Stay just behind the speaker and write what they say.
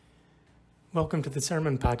Welcome to the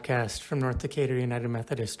Sermon Podcast from North Decatur United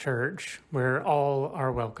Methodist Church, where all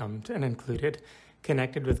are welcomed and included,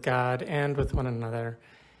 connected with God and with one another,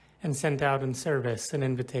 and sent out in service and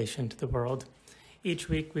invitation to the world. Each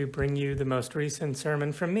week we bring you the most recent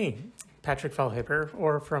sermon from me, Patrick Faulhaber,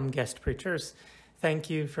 or from guest preachers. Thank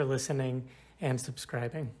you for listening and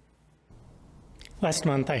subscribing. Last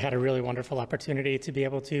month I had a really wonderful opportunity to be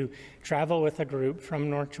able to travel with a group from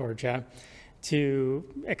North Georgia to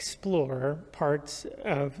explore parts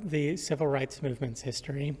of the civil rights movement's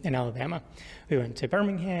history in Alabama. We went to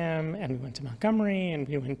Birmingham, and we went to Montgomery, and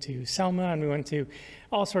we went to Selma, and we went to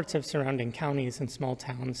all sorts of surrounding counties and small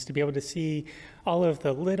towns to be able to see all of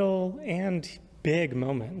the little and big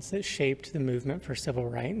moments that shaped the movement for civil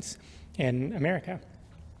rights in America.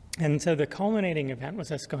 And so the culminating event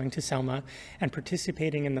was us going to Selma and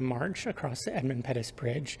participating in the march across the Edmund Pettus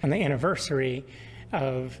Bridge on the anniversary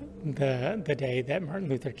of the day that Martin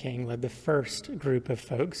Luther King led the first group of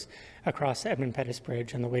folks across the Edmund Pettus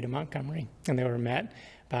Bridge on the way to Montgomery. And they were met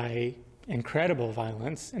by incredible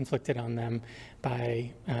violence inflicted on them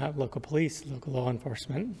by local police, local law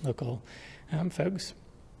enforcement, local folks.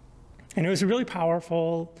 And it was a really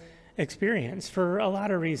powerful experience for a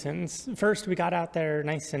lot of reasons. First, we got out there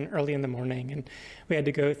nice and early in the morning, and we had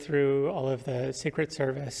to go through all of the Secret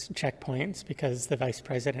Service checkpoints because the vice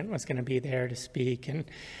president was going to be there to speak.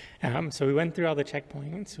 And so we went through all the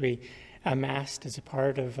checkpoints. We amassed as a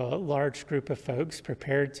part of a large group of folks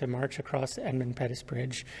prepared to march across the Edmund Pettus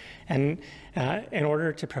Bridge. And in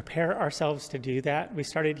order to prepare ourselves to do that, we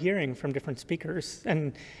started hearing from different speakers.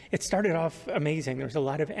 And it started off amazing. There was a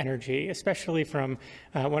lot of energy, especially from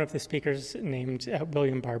one of the speakers named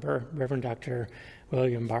William Barber, Reverend Dr.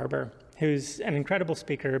 William Barber, who's an incredible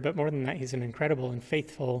speaker, but more than that, he's an incredible and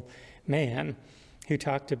faithful man who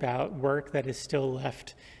talked about work that is still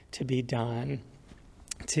left to be done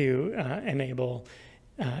to enable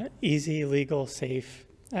easy, legal, safe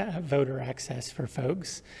voter access for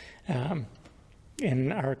folks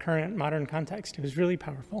in our current modern context. It was really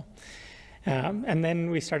powerful. And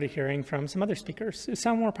then we started hearing from some other speakers,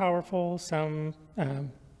 some more powerful, some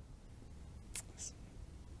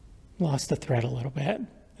lost the thread a little bit,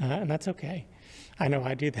 and that's okay. I know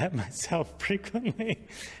I do that myself frequently.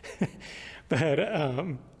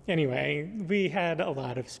 But anyway, we had a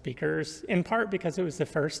lot of speakers, in part because it was the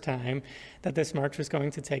first time that this march was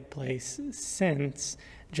going to take place since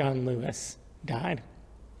John Lewis died.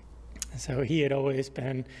 So he had always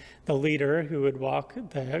been the leader who would walk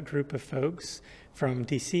the group of folks from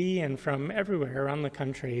D.C. and from everywhere around the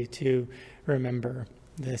country to remember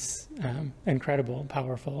this incredible,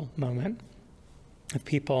 powerful moment of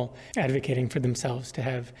people advocating for themselves to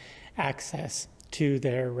have access to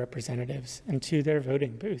their representatives and to their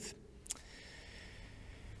voting booth.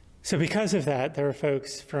 So because of that, there were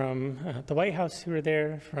folks from the White House who were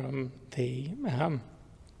there, from the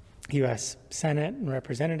U.S. Senate and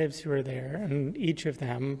representatives who were there, and each of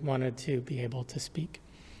them wanted to be able to speak.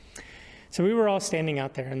 So we were all standing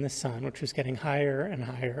out there in the sun, which was getting higher and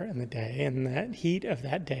higher in the day, and that heat of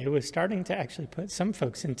that day was starting to actually put some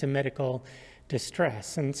folks into medical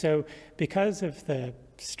distress. And so because of the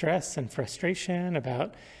stress and frustration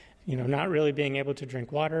about, not really being able to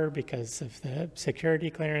drink water because of the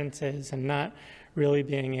security clearances and not really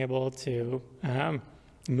being able to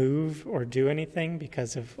move or do anything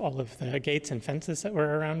because of all of the gates and fences that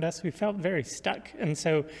were around us, we felt very stuck. And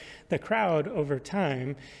so the crowd over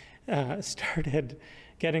time started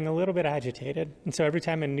getting a little bit agitated. And so every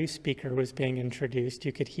time a new speaker was being introduced,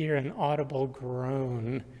 you could hear an audible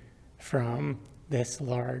groan from this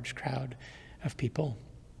large crowd of people,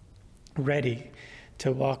 ready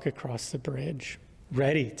to walk across the bridge,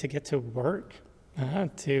 ready to get to work,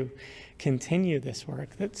 to continue this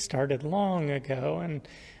work that started long ago, and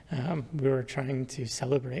we were trying to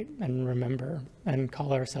celebrate and remember and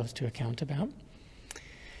call ourselves to account about.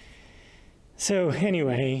 So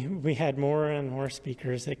anyway, we had more and more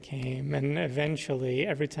speakers that came, and eventually,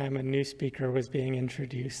 every time a new speaker was being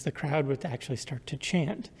introduced, the crowd would actually start to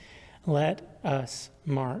chant, "Let us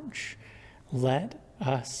march. Let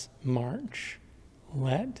us march.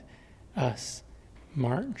 Let us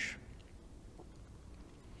march."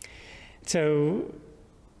 So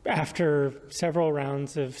after several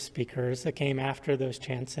rounds of speakers that came after those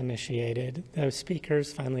chants initiated, those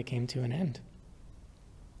speakers finally came to an end.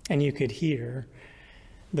 And you could hear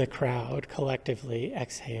the crowd collectively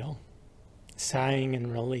exhale, sighing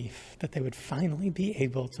in relief that they would finally be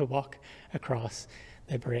able to walk across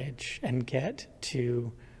the bridge and get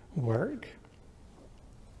to work.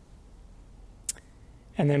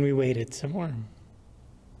 And then we waited some more.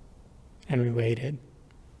 And we waited.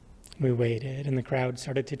 We waited, and the crowd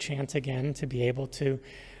started to chant again to be able to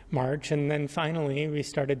march. And then finally, we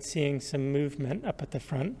started seeing some movement up at the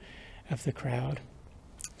front of the crowd.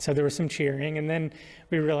 So there was some cheering, and then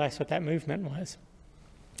we realized what that movement was.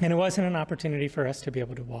 And it wasn't an opportunity for us to be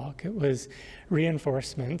able to walk. It was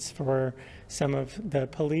reinforcements for some of the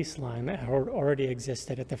police line that already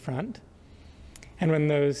existed at the front. And when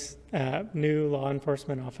those new law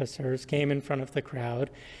enforcement officers came in front of the crowd,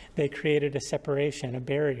 they created a separation, a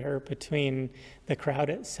barrier between the crowd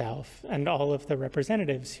itself and all of the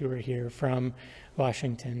representatives who were here from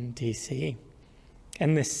Washington, D.C.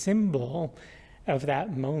 And the symbol of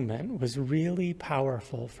that moment was really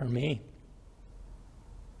powerful for me.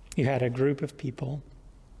 You had a group of people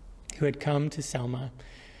who had come to Selma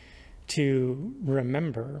to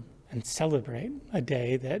remember and celebrate a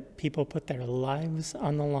day that people put their lives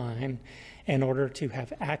on the line in order to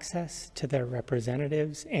have access to their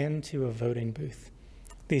representatives and to a voting booth.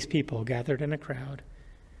 These people gathered in a crowd,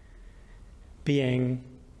 being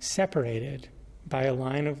separated by a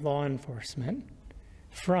line of law enforcement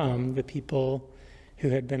from the people who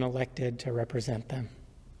had been elected to represent them.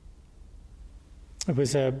 It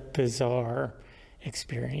was a bizarre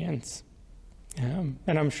experience. And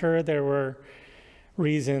I'm sure there were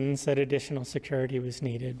reasons that additional security was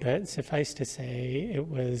needed, but suffice to say, it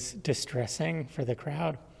was distressing for the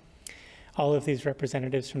crowd. All of these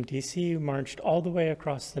representatives from DC marched all the way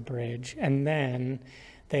across the bridge, and then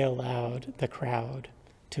they allowed the crowd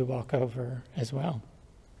to walk over as well.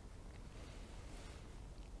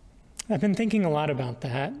 I've been thinking a lot about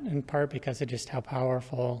that, in part because of just how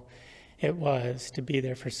powerful it was to be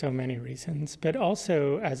there for so many reasons, but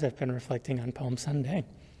also as I've been reflecting on Palm Sunday.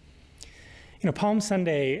 You know, Palm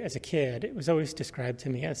Sunday as a kid, it was always described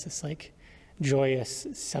to me as this like joyous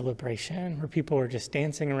celebration where people were just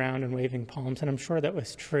dancing around and waving palms, and I'm sure that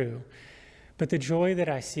was true. But the joy that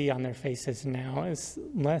I see on their faces now is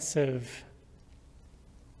less of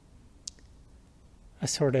a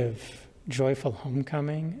sort of joyful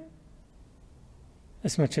homecoming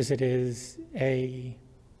as much as it is a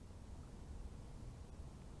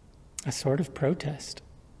sort of protest.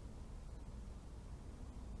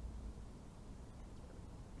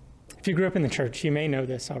 If you grew up in the church, you may know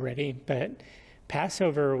this already, but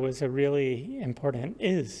Passover is a really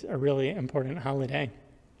important holiday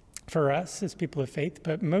for us as people of faith,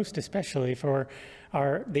 but most especially for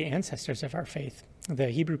the ancestors of our faith, the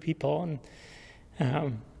Hebrew people.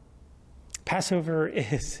 And Passover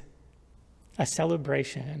is a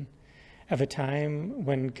celebration of a time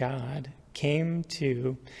when God came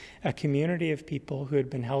to a community of people who had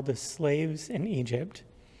been held as slaves in Egypt,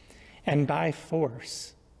 and by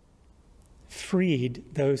force freed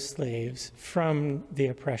those slaves from the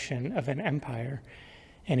oppression of an empire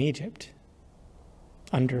in Egypt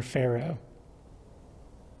under Pharaoh.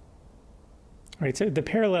 Right, so the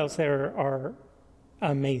parallels there are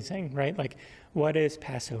amazing, right? Like, what is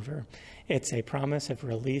Passover? It's a promise of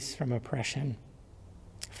release from oppression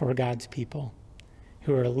for God's people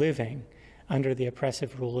who are living under the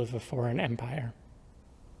oppressive rule of a foreign empire.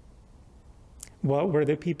 What were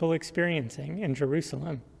the people experiencing in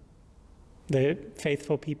Jerusalem? The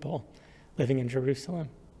faithful people living in Jerusalem.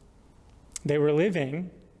 They were living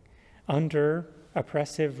under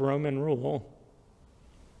oppressive Roman rule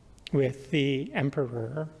with the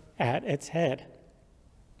emperor at its head.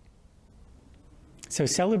 So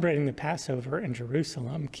celebrating the Passover in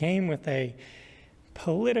Jerusalem came with a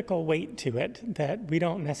political weight to it that we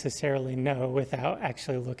don't necessarily know without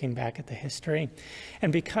actually looking back at the history.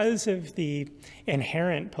 And because of the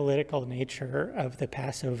inherent political nature of the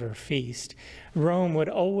Passover feast, Rome would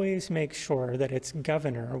always make sure that its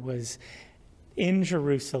governor was in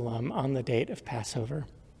Jerusalem on the date of Passover.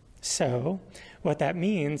 So what that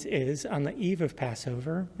means is on the eve of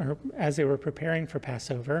Passover, or as they were preparing for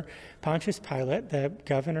Passover, Pontius Pilate, the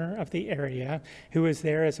governor of the area, who was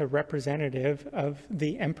there as a representative of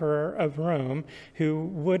the emperor of Rome, who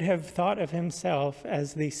would have thought of himself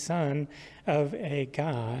as the son of a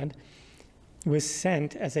god, was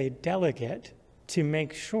sent as a delegate to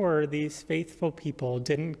make sure these faithful people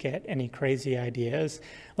didn't get any crazy ideas,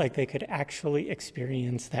 like they could actually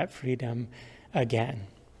experience that freedom again.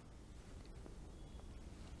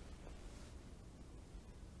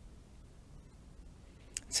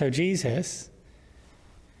 So Jesus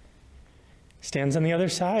stands on the other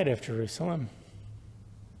side of Jerusalem.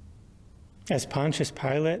 As Pontius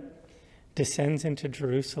Pilate descends into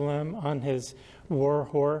Jerusalem on his war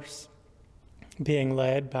horse, being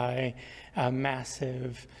led by a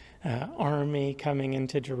massive army coming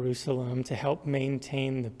into Jerusalem to help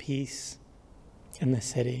maintain the peace in the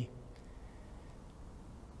city,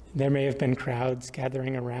 There may have been crowds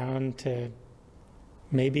gathering around to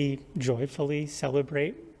maybe joyfully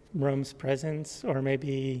celebrate Rome's presence, or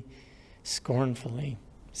maybe scornfully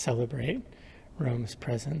celebrate Rome's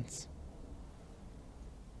presence.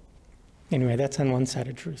 Anyway, that's on one side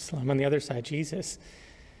of Jerusalem. On the other side, Jesus,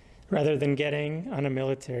 rather than getting on a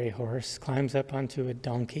military horse, climbs up onto a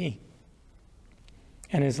donkey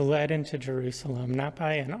and is led into Jerusalem, not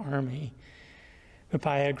by an army, but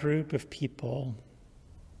by a group of people,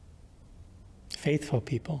 faithful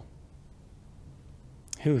people,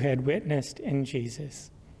 who had witnessed in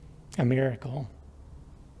Jesus a miracle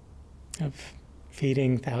of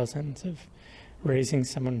feeding thousands, of raising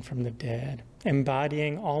someone from the dead,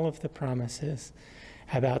 embodying all of the promises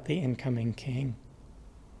about the incoming king.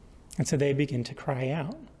 And so they begin to cry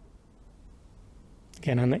out.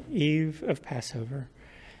 Again, on the eve of Passover,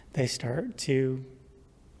 they start to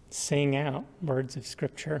sing out words of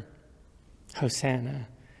Scripture. Hosanna,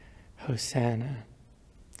 Hosanna,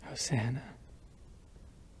 Hosanna.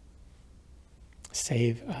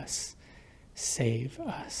 Save us, save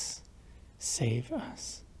us, save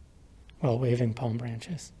us, while waving palm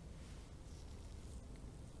branches.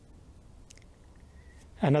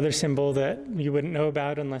 Another symbol that you wouldn't know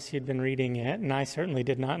about unless you'd been reading it, and I certainly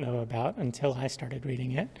did not know about until I started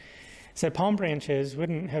reading it, is that palm branches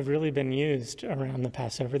wouldn't have really been used around the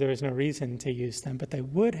Passover. There was no reason to use them, but they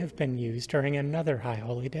would have been used during another high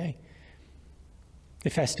holy day, the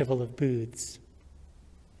Festival of Booths,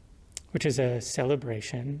 which is a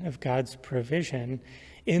celebration of God's provision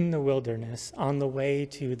in the wilderness on the way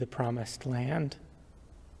to the promised land.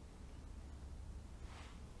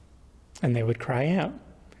 And they would cry out,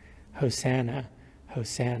 Hosanna,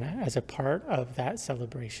 Hosanna, as a part of that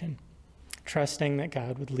celebration, trusting that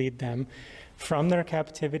God would lead them from their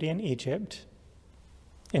captivity in Egypt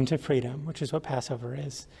into freedom, which is what Passover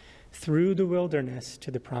is, through the wilderness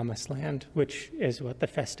to the promised land, which is what the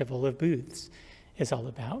Festival of Booths is all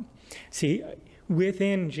about. See,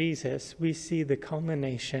 within Jesus, we see the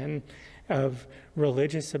culmination of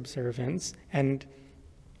religious observance and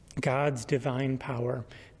God's divine power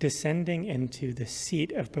descending into the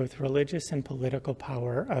seat of both religious and political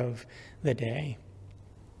power of the day.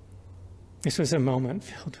 This was a moment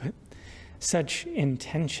filled with such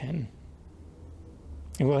intention.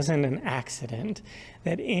 It wasn't an accident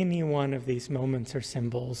that any one of these moments or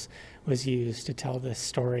symbols was used to tell this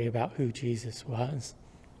story about who Jesus was.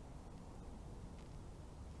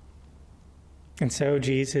 And so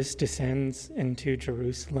Jesus descends into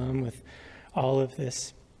Jerusalem with all of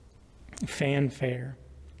this fanfare.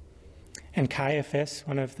 And Caiaphas,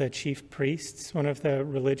 one of the chief priests, one of the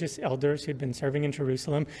religious elders who'd been serving in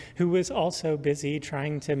Jerusalem, who was also busy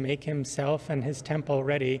trying to make himself and his temple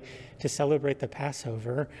ready to celebrate the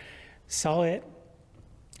Passover, saw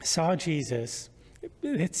Jesus.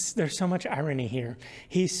 There's so much irony here.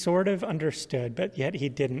 He sort of understood, but yet he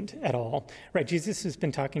didn't at all. Right? Jesus has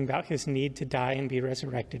been talking about his need to die and be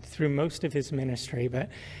resurrected through most of his ministry, but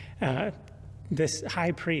this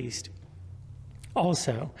high priest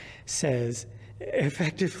also says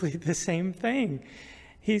effectively the same thing.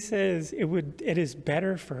 He says it is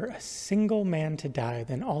better for a single man to die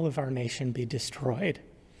than all of our nation be destroyed.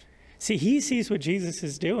 See, he sees what Jesus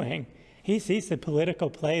is doing. He sees the political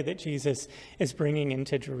play that Jesus is bringing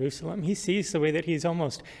into Jerusalem. He sees the way that he's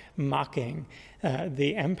almost mocking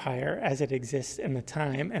the empire as it exists in the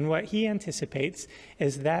time. And what he anticipates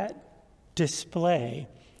is that display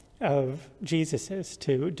of Jesus's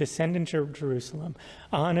to descend into Jerusalem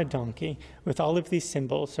on a donkey with all of these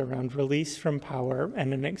symbols around release from power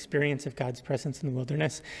and an experience of God's presence in the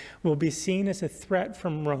wilderness will be seen as a threat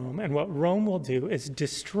from Rome. And what Rome will do is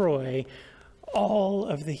destroy all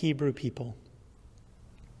of the Hebrew people.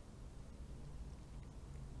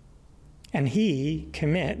 And he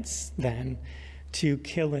commits then to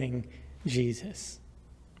killing Jesus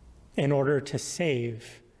in order to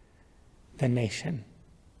save the nation,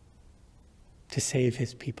 to save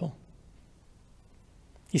his people.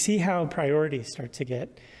 You see how priorities start to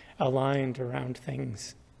get aligned around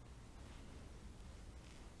things.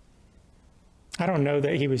 I don't know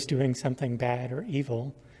that he was doing something bad or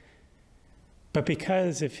evil, but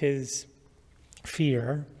because of his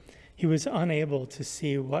fear, he was unable to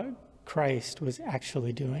see what Christ was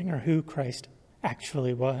actually doing or who Christ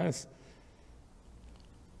actually was.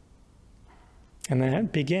 And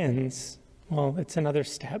that begins, well, it's another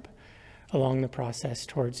step along the process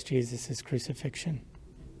towards Jesus' crucifixion.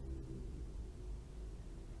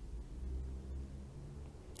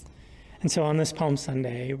 And so on this Palm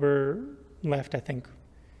Sunday, we're left, I think,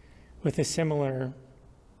 with a similar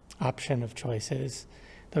option of choices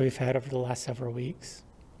that we've had over the last several weeks.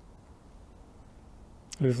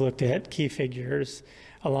 We've looked at key figures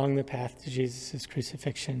along the path to Jesus'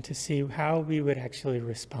 crucifixion to see how we would actually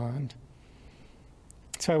respond.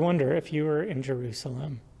 So I wonder, if you were in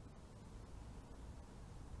Jerusalem,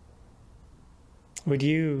 would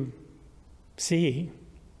you see,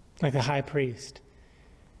 like the high priest,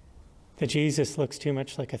 that Jesus looks too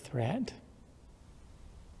much like a threat?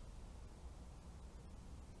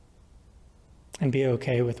 And be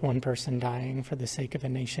okay with one person dying for the sake of a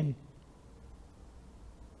nation?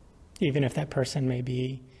 Even if that person may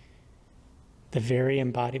be the very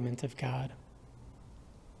embodiment of God.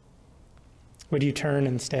 Would you turn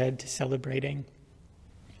instead to celebrating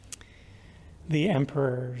the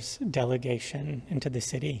emperor's delegation into the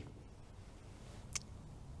city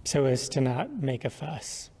so as to not make a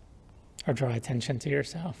fuss or draw attention to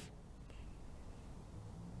yourself?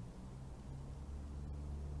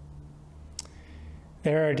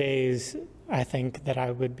 There are days, I think, that I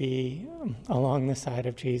would be along the side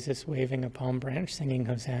of Jesus, waving a palm branch, singing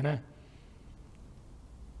Hosanna.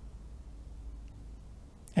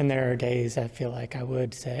 And there are days I feel like I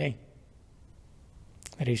would say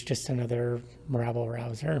that he's just another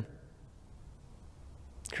rabble-rouser,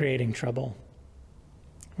 creating trouble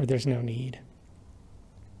where there's no need.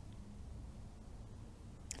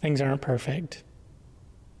 Things aren't perfect,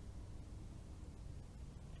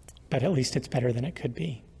 but at least it's better than it could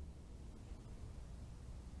be.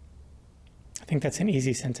 I think that's an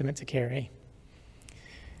easy sentiment to carry.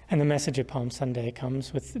 And the message of Palm Sunday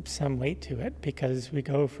comes with some weight to it, because we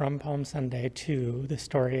go from Palm Sunday to the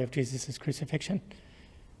story of Jesus' crucifixion.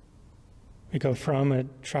 We go from a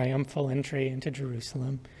triumphal entry into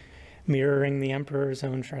Jerusalem, mirroring the emperor's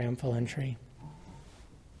own triumphal entry.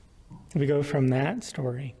 We go from that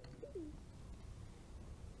story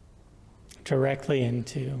directly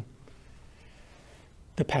into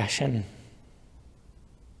the passion,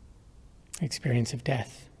 experience of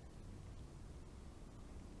death.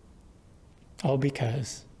 All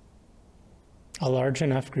because a large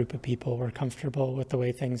enough group of people were comfortable with the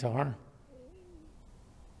way things are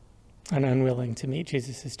and unwilling to meet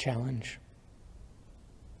Jesus' challenge.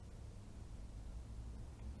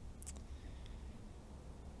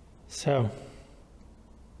 So,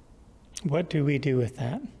 what do we do with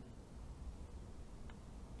that?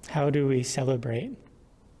 How do we celebrate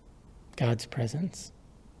God's presence?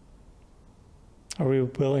 Are we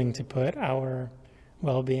willing to put our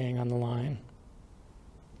well-being on the line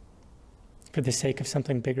for the sake of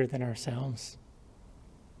something bigger than ourselves?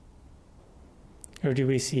 Or do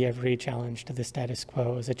we see every challenge to the status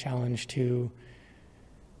quo as a challenge to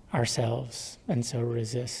ourselves, and so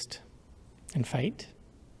resist and fight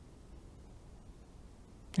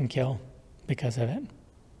and kill because of it?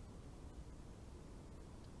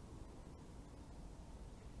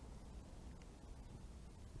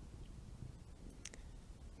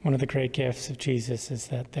 One of the great gifts of Jesus is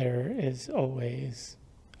that there is always,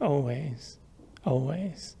 always,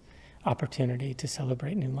 always opportunity to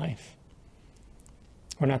celebrate new life.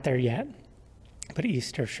 We're not there yet, but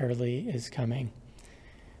Easter surely is coming.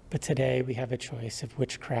 But today we have a choice of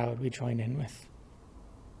which crowd we join in with.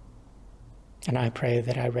 And I pray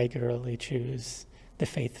that I regularly choose the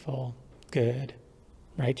faithful, good,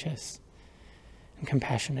 righteous, and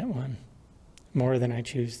compassionate one, more than I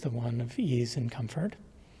choose the one of ease and comfort,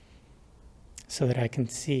 so that I can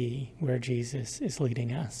see where Jesus is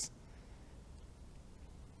leading us.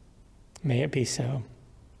 May it be so.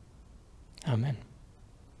 Amen.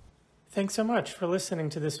 Thanks so much for listening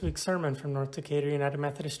to this week's sermon from North Decatur United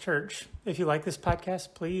Methodist Church. If you like this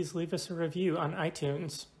podcast, please leave us a review on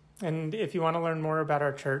iTunes. And if you want to learn more about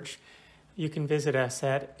our church, you can visit us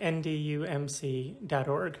at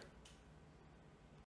ndumc.org.